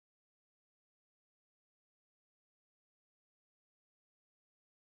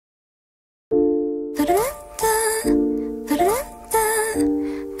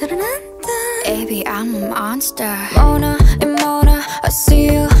monster. Mona and Mona, I see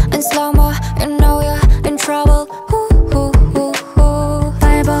you in slow-mo. You know you're in trouble.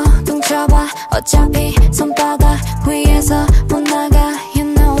 밟아 둥쳐봐 어차피 손바닥 위에서 못 나가. You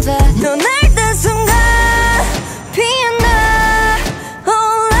know that. 넌 날 뜬 순간 피어나.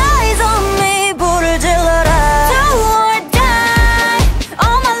 All eyes on me. 불을 질러라. Do or die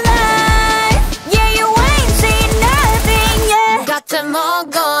all my life. Yeah, you ain't seen nothing yet. got them all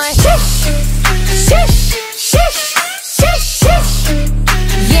going. Sheesh, sheesh, sheesh, sheesh.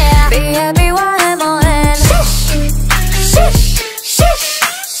 Yeah, BABYMON. Sheesh, sheesh,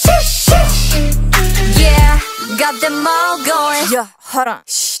 sheesh, sheesh. Yeah, got them all going. Yeah, hold on.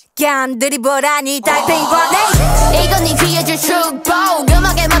 간 드리블하니 달팽이과 내 이건 네 귀에 줄 축복.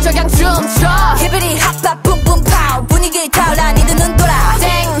 음악에 맞춰 그냥 춤춰. 히비리 핫팝 붐붐 파우. 분위기 타올라 니들 눈 돌아.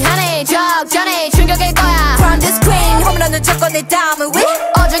 땡하네 적잖아 충격일 거야. From the screen 홈런은 쳤고 내 다음은 위.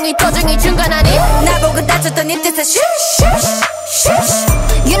 어중이 to중이 중간하니 날 보고 다쳤던 이 뜻은 쉬쉬쉬쉬.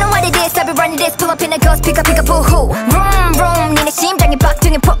 You know what it is, I'll be running this. Pull up in a ghost, pick up boo-hoo. Vroom vroom 니네 심장이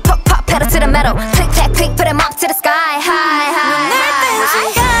박등에 pop pop pop. pedal to the metal. Click clack quick put 'em up to the sky. High high high.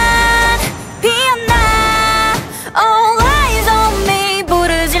 All eyes on me.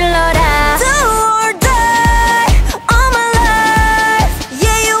 불을 질러라. Do or die all my life.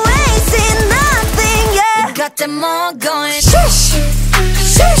 Yeah, you ain't seen nothing yet. got them all going. Sheesh,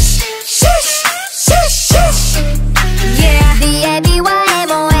 sheesh, sheesh, sheesh, sheesh. Yeah,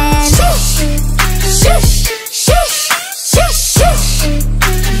 BABYMON. Sheesh, sheesh, sheesh, sheesh, sheesh.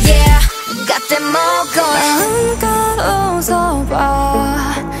 Yeah, got them all going. 마음껏 웃어봐.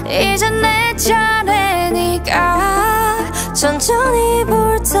 이제 내 차례니까. 천천히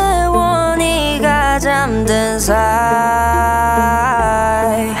불태워 네가 잠든 사이.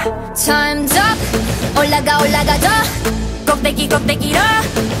 Time's up. 올라가 올라가 더 꼭대기 꼭대기로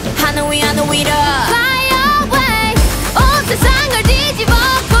하늘 위 하늘 위로.